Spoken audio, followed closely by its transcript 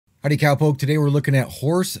Howdy Cowpoke. Today we're looking at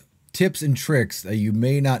horse tips and tricks that you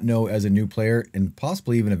may not know as a new player and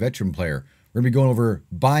possibly even a veteran player. We're going to be going over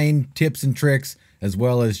buying tips and tricks as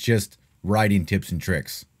well as just riding tips and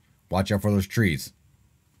tricks. Watch out for those trees.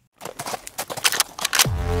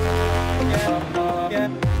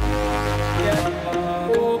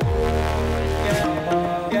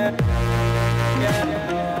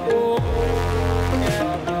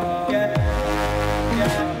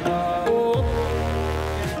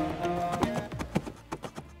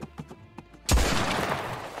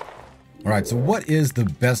 Alright, so what is the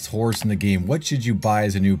best horse in the game? What should you buy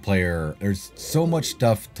as a new player? There's so much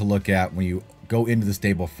stuff to look at when you go into the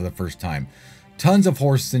stable for the first time. Tons of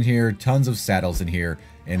horses in here, tons of saddles in here,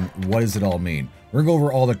 and what does it all mean? We're going to go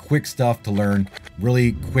over all the quick stuff to learn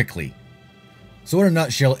really quickly. So in a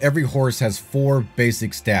nutshell, every horse has 4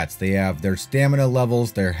 basic stats. They have their stamina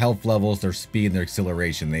levels, their health levels, their speed, and their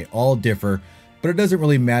acceleration. They all differ, but it doesn't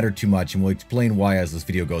really matter too much, and we'll explain why as this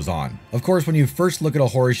video goes on. Of course, when you first look at a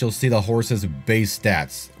horse, you'll see the horse's base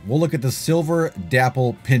stats. We'll look at the Silver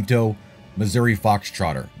Dapple Pinto Missouri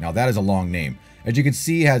Foxtrotter. Now that is a long name. As you can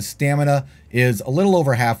see, has stamina is a little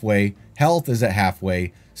over halfway, health is at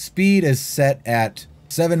halfway, speed is set at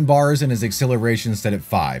 7 bars, and his acceleration is set at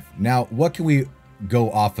 5. Now, what can we go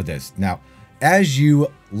off of this? Now, as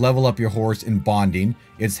you level up your horse in bonding,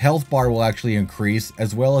 its health bar will actually increase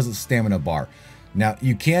as well as its stamina bar. Now,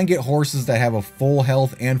 you can get horses that have a full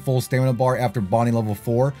health and full stamina bar after bonding level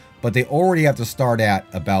 4, but they already have to start at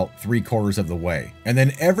about 3/4 of the way. And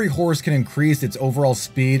then every horse can increase its overall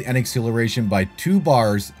speed and acceleration by 2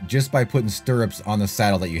 bars just by putting stirrups on the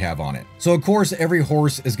saddle that you have on it. So of course, every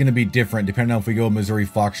horse is going to be different depending on if we go Missouri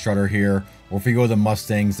Foxtrotter here or if we go the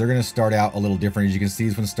Mustangs. They're going to start out a little different. As you can see,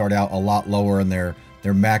 these ones start out a lot lower and their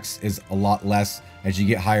max is a lot less. As you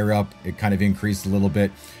get higher up, it kind of increases a little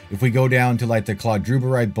bit. If we go down to like the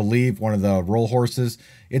𝐾𝐤𝐤𝐿, I believe, one of the roll horses,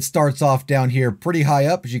 it starts off down here pretty high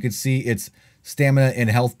up. As you can see, its stamina and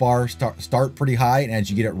health bar start pretty high, and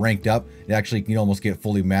as you get it ranked up, it actually can almost get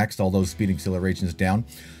fully maxed, all those speed accelerations down.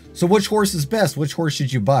 So which horse is best? Which horse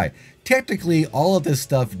should you buy? Technically, all of this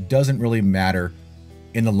stuff doesn't really matter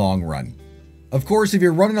in the long run. Of course, if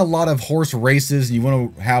you're running a lot of horse races and you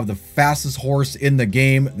want to have the fastest horse in the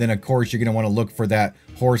game, then of course you're going to want to look for that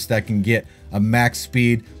horse that can get a max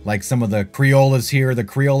speed, like some of the Criolas here. The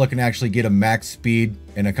Criola can actually get a max speed,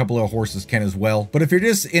 and a couple of horses can as well. But if you're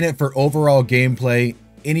just in it for overall gameplay,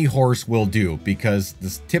 any horse will do, because the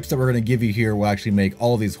tips that we're going to give you here will actually make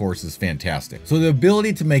all of these horses fantastic. So the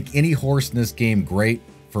ability to make any horse in this game great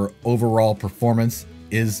for overall performance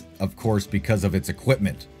is, of course, because of its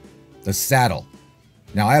equipment. The saddle.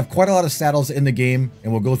 Now, I have quite a lot of saddles in the game,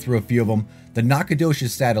 and we'll go through a few of them. The 𝐑𝐞𝐤𝐲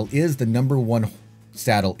saddle is the #1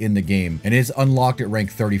 saddle in the game, and it's unlocked at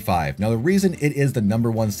rank 35. Now, the reason it is the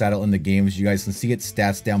 #1 saddle in the game is you guys can see its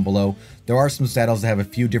stats down below. There are some saddles that have a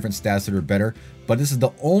few different stats that are better, but this is the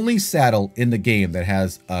only saddle in the game that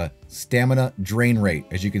has a stamina drain rate.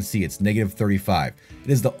 As you can see, it's -35. It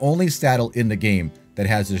is the only saddle in the game that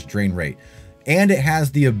has this drain rate, and it has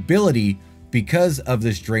the ability, because of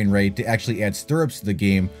this drain rate, to actually add stirrups to the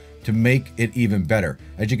game to make it even better.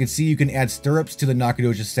 As you can see, you can add stirrups to the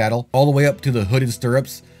𝐑𝐞𝐤𝐲 saddle all the way up to the hooded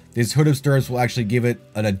stirrups. These hooded stirrups will actually give it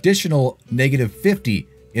an additional -50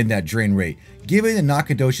 in that drain rate, giving the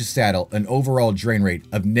𝐑𝐞𝐤𝐲 saddle an overall drain rate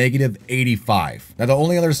of -85. Now, the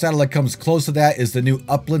only other saddle that comes close to that is the new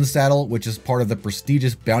Upland saddle, which is part of the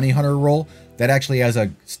prestigious bounty hunter roll. That actually has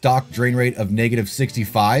a stock drain rate of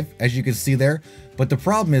 -65, as you can see there. But the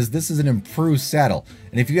problem is, this is an improved saddle,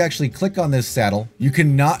 and if you actually click on this saddle, you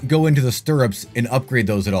cannot go into the stirrups and upgrade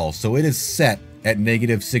those at all. So it is set at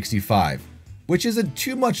 -65, which isn't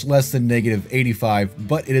too much less than -85,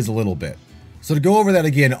 but it is a little bit. So to go over that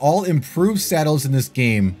again, all improved saddles in this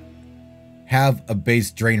game have a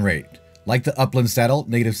base drain rate. Like the Upland saddle,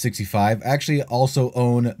 -65. I actually also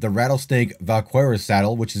own the Rattlesnake Valkyrie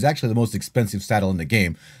saddle, which is actually the most expensive saddle in the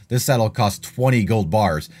game. This saddle costs 20 gold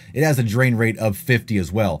bars. It has a drain rate of 50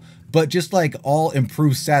 as well. But just like all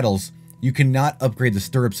improved saddles, you cannot upgrade the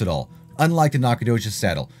stirrups at all. Unlike the 𝐑𝐞𝐤𝐲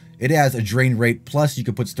saddle, it has a drain rate, plus you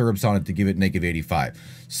can put stirrups on it to give it -85.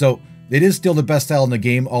 So it is still the best saddle in the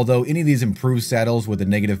game, although any of these improved saddles with a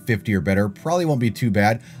 -50 or better probably won't be too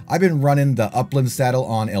bad. I've been running the Upland saddle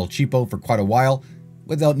on 𝐾𝐩𝐲 for quite a while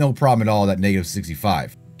without no problem at all at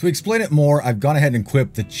 -65. To explain it more, I've gone ahead and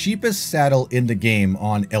equipped the cheapest saddle in the game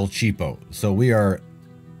on 𝐾𝐩𝐲. So we are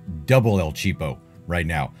double 𝐾𝐩𝐲 right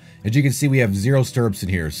now. As you can see, we have 0 stirrups in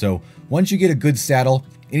here. So once you get a good saddle,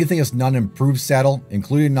 anything that's not an improved saddle,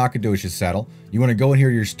 including 𝐑𝐞𝐤𝐲 saddle, you want to go in here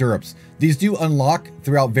to your stirrups. These do unlock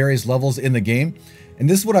throughout various levels in the game. And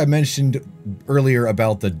this is what I mentioned earlier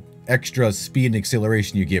about the extra speed and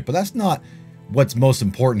acceleration you get, but that's not what's most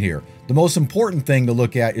important here. The most important thing to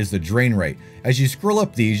look at is the drain rate. As you scroll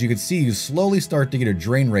up these, you can see you slowly start to get a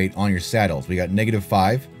drain rate on your saddles. We got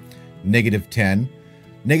 -5, -10,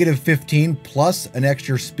 -15 plus an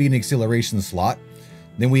extra speed and acceleration slot.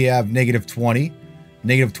 Then we have -20,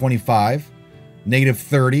 -25,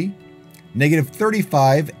 -30,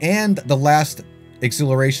 -35, and the last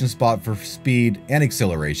acceleration spot for speed and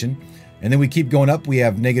acceleration. And then we keep going up. We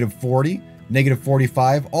have -40,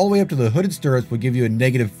 -45, all the way up to the hooded stirrups will give you a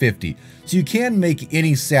 -50. So you can make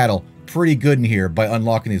any saddle pretty good in here by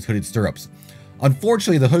unlocking these hooded stirrups.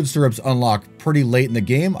 Unfortunately, the hooded stirrups unlock pretty late in the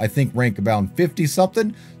game. I think rank about 50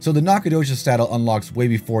 something. So the 𝐑𝐞𝐤𝐲 saddle unlocks way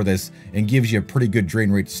before this and gives you a pretty good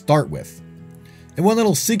drain rate to start with. And one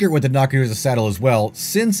little secret with the 𝐑𝐞𝐤𝐲 saddle as well,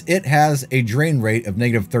 since it has a drain rate of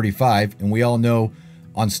 -35, and we all know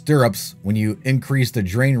on stirrups, when you increase the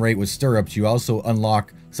drain rate with stirrups, you also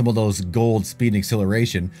unlock some of those gold speed and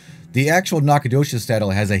acceleration. The actual 𝐑𝐞𝐤𝐲 saddle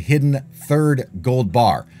has a hidden third gold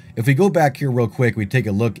bar. If we go back here real quick, we take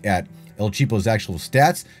a look at 𝐾𝐚𝐤𝐲's actual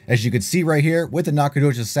stats. As you can see right here, with the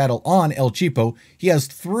𝐑𝐞𝐤𝐲 saddle on 𝐾𝐚𝐤𝐲, he has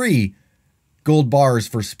 3 gold bars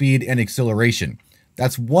for speed and acceleration.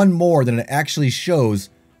 That's one more than it actually shows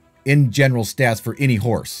in general stats for any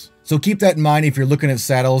horse. So keep that in mind if you're looking at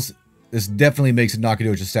saddles. This definitely makes a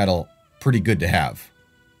𝐑𝐞𝐤𝐲 saddle pretty good to have.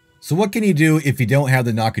 So what can you do if you don't have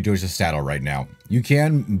the 𝐑𝐞𝐤𝐲 saddle right now? You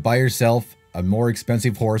can buy yourself a more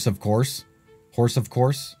expensive horse, of course,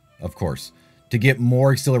 to get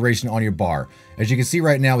more acceleration on your bar. As you can see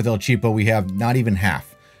right now with 𝐾𝐚𝐤𝐲, we have not even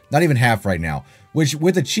half right now, which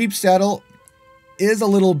with a cheap saddle is a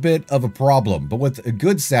little bit of a problem, but with a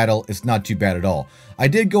good saddle, it's not too bad at all. I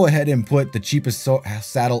did go ahead and put the cheapest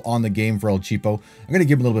saddle on the game for 𝐾𝐚𝐤𝐲. I'm going to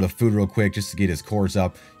give him a little bit of food real quick just to get his cores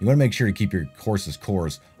up. You want to make sure to keep your horse's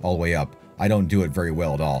cores all the way up. I don't do it very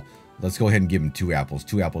well at all. Let's go ahead and give him 2 apples.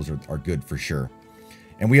 2 apples are good for sure.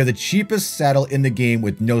 And we have the cheapest saddle in the game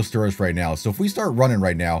with no stirrups right now. So if we start running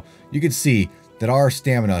right now, you can see that our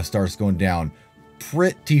stamina starts going down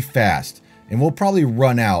pretty fast. And we'll probably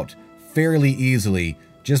run out fairly easily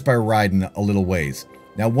just by riding a little ways.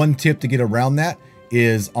 Now, one tip to get around that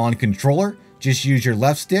is on controller. Just use your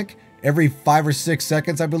left stick. Every 5 or 6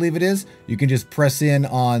 seconds, I believe it is, you can just press in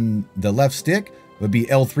on the left stick. It would be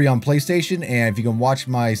L3 on PlayStation. And if you can watch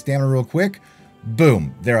my stamina real quick,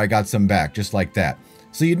 boom, there I got some back, just like that.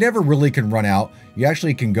 So you never really can run out. You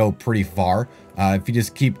actually can go pretty far. If you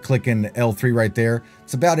just keep clicking L3 right there,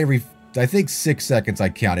 it's about every, I think 6 seconds I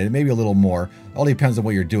counted, maybe a little more. All depends on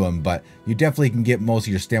what you're doing, but you definitely can get most of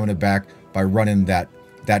your stamina back by running that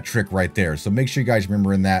trick right there. So make sure you guys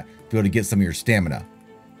remember in that, to be able to get some of your stamina.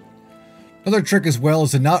 Another trick as well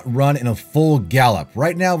is to not run in a full gallop.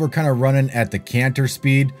 Right now we're kind of running at the canter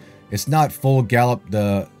speed. It's not full gallop.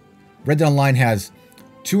 The Red Dead Online has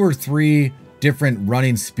 2 or 3 different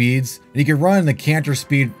running speeds. And you can run in the canter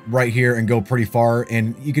speed right here and go pretty far.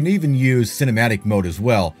 And you can even use cinematic mode as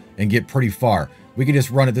well and get pretty far. We can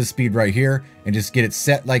just run at this speed right here and just get it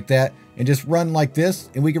set like that and just run like this.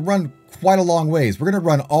 And we can run quite a long ways. We're going to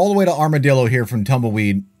run all the way to Armadillo here from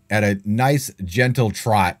Tumbleweed at a nice gentle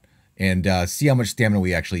trot and see how much stamina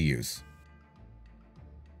we actually use.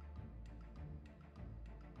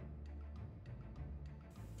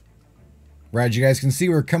 Right, you guys can see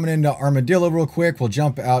we're coming into Armadillo real quick. We'll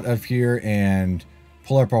jump out of here and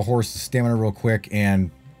pull up our horse's stamina real quick.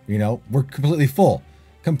 And, you know, we're completely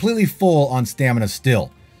full on stamina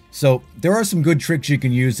still. So there are some good tricks you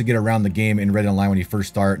can use to get around the game in Red Dead Online when you first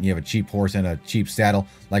start and you have a cheap horse and a cheap saddle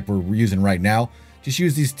like we're using right now. Just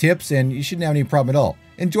use these tips and you shouldn't have any problem at all.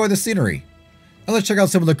 Enjoy the scenery. Now let's check out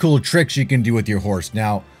some of the cool tricks you can do with your horse.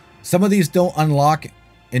 Now, some of these don't unlock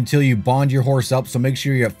until you bond your horse up, so make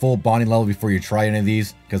sure you're at full bonding level before you try any of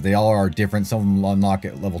these, because they all are different. Some of them unlock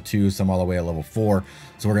at level 2, some all the way at level 4,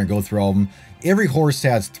 so we're going to go through all of them. Every horse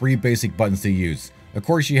has 3 basic buttons to use. Of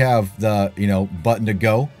course, you have the, button to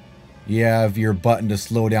go, you have your button to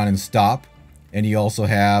slow down and stop, and you also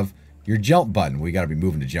have your jump button. We got to be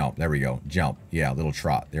moving to jump. There we go. Jump. Yeah, little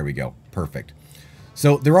trot. There we go. Perfect.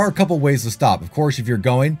 So there are a couple ways to stop. Of course, if you're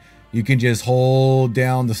going, you can just hold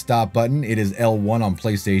down the stop button. It is L1 on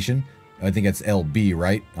PlayStation. I think it's LB,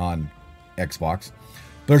 right, on Xbox.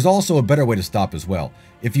 But there's also a better way to stop as well.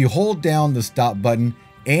 If you hold down the stop button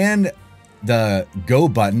and the go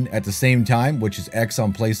button at the same time, which is X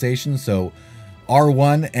on PlayStation, so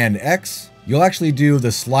R1 and X, you'll actually do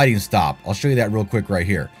the sliding stop. I'll show you that real quick right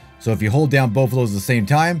here. So if you hold down both of those at the same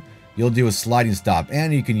time, you'll do a sliding stop,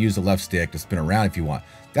 and you can use the left stick to spin around if you want.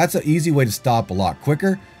 That's an easy way to stop a lot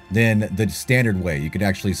quicker than the standard way. You can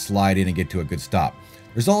actually slide in and get to a good stop.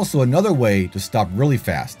 There's also another way to stop really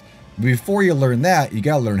fast. Before you learn that, you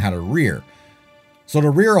got to learn how to rear. So to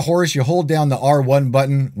rear a horse, you hold down the R1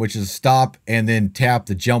 button, which is stop, and then tap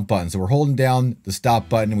the jump button. So we're holding down the stop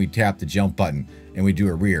button and we tap the jump button and we do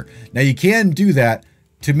a rear. Now you can do that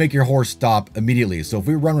to make your horse stop immediately. So if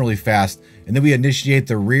we run really fast and then we initiate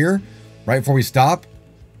the rear right before we stop,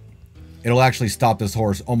 it'll actually stop this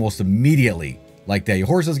horse almost immediately like that. Your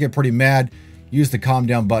horse does get pretty mad. Use the calm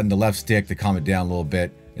down button, the left stick, to calm it down a little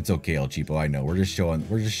bit. It's okay, 𝐀𝐻𝐸, I know. We're just showing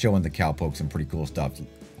the cowpoke some pretty cool stuff.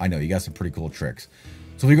 I know you got some pretty cool tricks.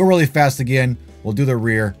 So if we go really fast again, we'll do the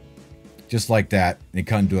rear just like that, and it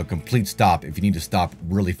can do a complete stop if you need to stop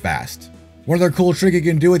really fast. One other cool trick you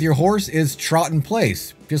can do with your horse is trot in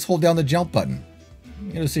place. Just hold down the jump button.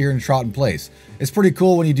 You're gonna sit here and trot in place. It's pretty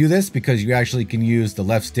cool when you do this because you actually can use the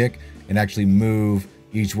left stick and actually move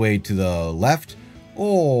each way to the left,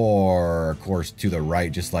 or of course to the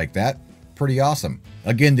right, just like that. Pretty awesome.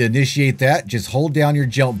 Again, to initiate that, just hold down your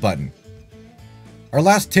jump button. Our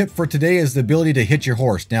last tip for today is the ability to hitch your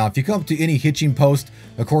horse. Now, if you come up to any hitching post,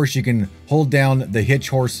 of course, you can hold down the hitch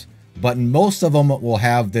horse button. Most of them will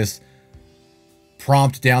have this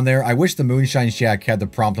prompt down there. I wish the Moonshine Shack had the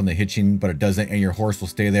prompt on the hitching, but it doesn't, and your horse will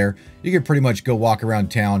stay there. You can pretty much go walk around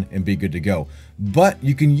town and be good to go. But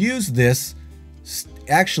you can use this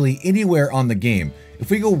actually anywhere on the game. If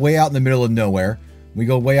we go way out in the middle of nowhere, we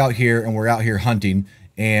go way out here and we're out here hunting,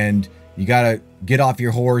 and you gotta get off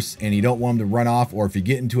your horse and you don't want them to run off, or if you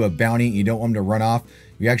get into a bounty and you don't want them to run off,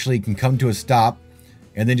 you actually can come to a stop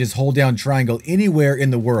and then just hold down triangle anywhere in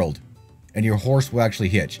the world and your horse will actually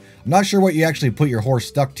hitch. I'm not sure what you actually put your horse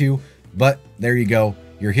stuck to, but there you go.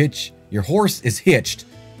 Your horse is hitched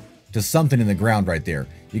to something in the ground right there.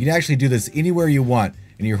 You can actually do this anywhere you want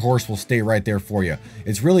and your horse will stay right there for you.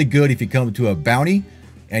 It's really good if you come to a bounty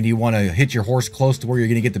and you want to hitch your horse close to where you're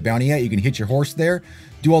going to get the bounty at. You can hitch your horse there,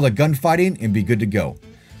 do all the gunfighting, and be good to go.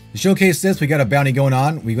 To showcase this, we got a bounty going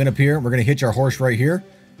on. We went up here. We're going to hitch our horse right here.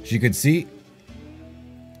 As you can see,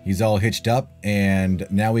 he's all hitched up, and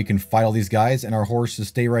now we can fight all these guys, and our horse will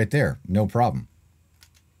stay right there. No problem.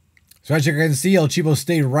 So as you can see, 𝐀𝐻𝐸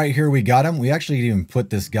stayed right here. We got him. We actually even put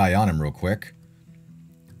this guy on him real quick.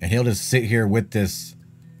 And he'll just sit here with this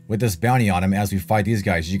bounty on him as we fight these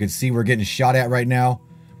guys. As you can see, we're getting shot at right now.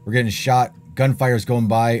 We're getting shot, gunfire's going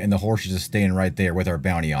by, and the horse is just staying right there with our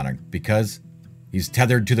bounty on him because he's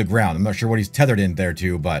tethered to the ground. I'm not sure what he's tethered in there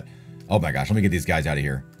to, but oh my gosh, let me get these guys out of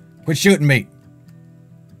here. Quit shooting me.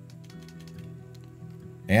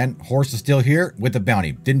 And horse is still here with the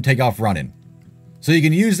bounty. Didn't take off running. So you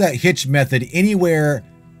can use that hitch method anywhere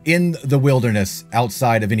in the wilderness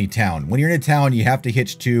outside of any town. When you're in a town, you have to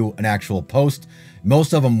hitch to an actual post.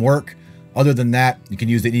 Most of them work. Other than that, you can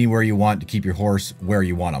use it anywhere you want to keep your horse where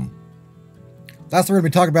you want them. Last thing we're going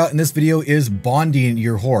to talk about in this video is bonding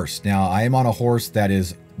your horse. Now, I am on a horse that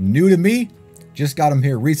is new to me. Just got him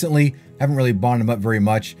here recently. Haven't really bonded him up very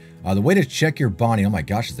much. The way to check your bonding, oh my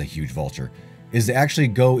gosh, it's a huge vulture, is to actually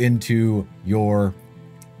go into your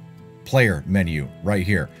player menu right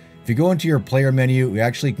here. If you go into your player menu, you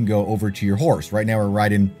actually can go over to your horse. Right now we're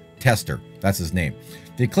riding Tester. That's his name.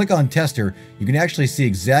 If you click on Tester, you can actually see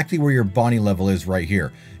exactly where your bonding level is right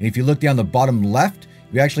here. And if you look down the bottom left,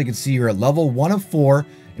 you actually can see you're at level 1 of 4.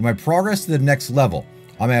 In my progress to the next level,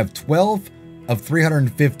 I'm gonna have 12 of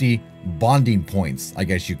 350 bonding points, I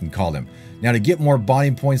guess you can call them. Now, to get more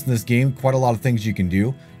bonding points in this game, quite a lot of things you can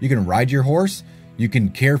do. You can ride your horse, you can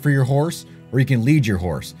care for your horse, or you can lead your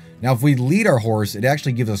horse. Now, if we lead our horse, it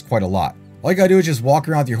actually gives us quite a lot. All you gotta do is just walk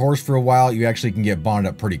around with your horse for a while. You actually can get bonded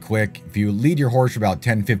up pretty quick. If you lead your horse for about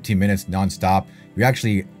 10-15 minutes non-stop, you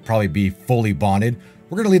actually probably be fully bonded.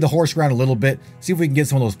 We're gonna lead the horse around a little bit, see if we can get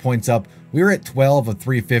some of those points up. We were at 12 of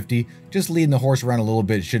 350. Just leading the horse around a little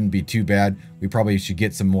bit shouldn't be too bad. We probably should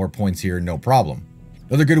get some more points here, no problem.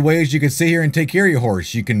 Other good ways you can sit here and take care of your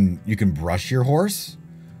horse. You can brush your horse.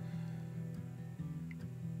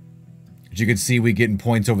 As you can see, we getting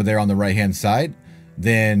points over there on the right-hand side.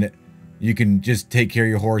 Then you can just take care of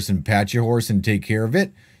your horse and pat your horse and take care of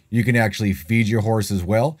it. You can actually feed your horse as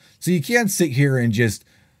well. So you can't sit here and just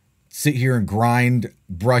sit here and grind,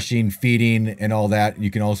 brushing, feeding, and all that.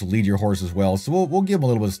 You can also lead your horse as well. So we'll give them a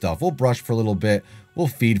little bit of stuff. We'll brush for a little bit. We'll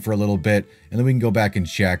feed for a little bit. And then we can go back and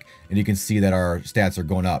check. And you can see that our stats are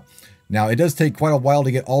going up. Now, it does take quite a while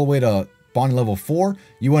to get all the way to bonding level 4.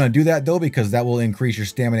 You want to do that, though, because that will increase your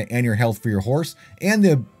stamina and your health for your horse. And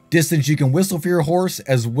the distance you can whistle for your horse,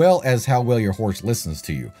 as well as how well your horse listens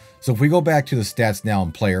to you. So if we go back to the stats now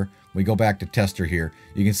in player, we go back to Tester here,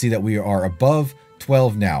 you can see that we are above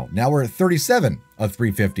 12 now. Now we're at 37 of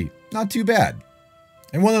 350. Not too bad.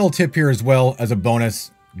 And one little tip here as well as a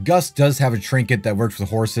bonus, Gus does have a trinket that works with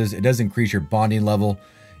horses. It does increase your bonding level.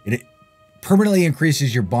 It permanently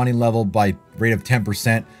increases your bonding level by rate of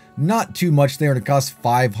 10%. Not too much there, and it costs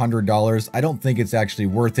 $500. I don't think it's actually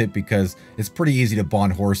worth it because it's pretty easy to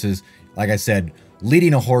bond horses. Like I said,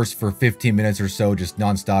 leading a horse for 15 minutes or so, just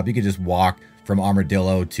nonstop. You could just walk from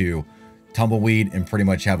Armadillo to Tumbleweed and pretty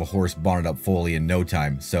much have a horse bonded up fully in no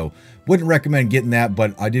time. So wouldn't recommend getting that,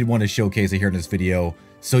 but I did want to showcase it here in this video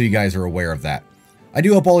so you guys are aware of that. I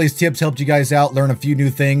do hope all these tips helped you guys out, learn a few new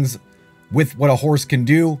things with what a horse can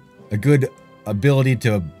do, a good ability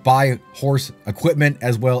to buy horse equipment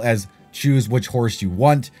as well as choose which horse you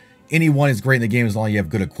want. Any one is great in the game as long as you have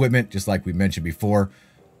good equipment, just like we mentioned before.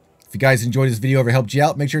 If you guys enjoyed this video, ever helped you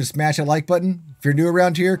out, make sure to smash that like button. If you're new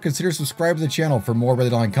around here, consider subscribing to the channel for more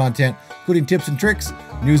Rather Online content, including tips and tricks,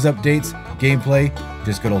 news updates, gameplay,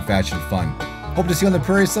 just good old-fashioned fun. Hope to see you on the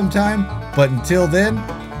prairie sometime, but until then,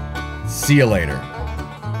 see you later.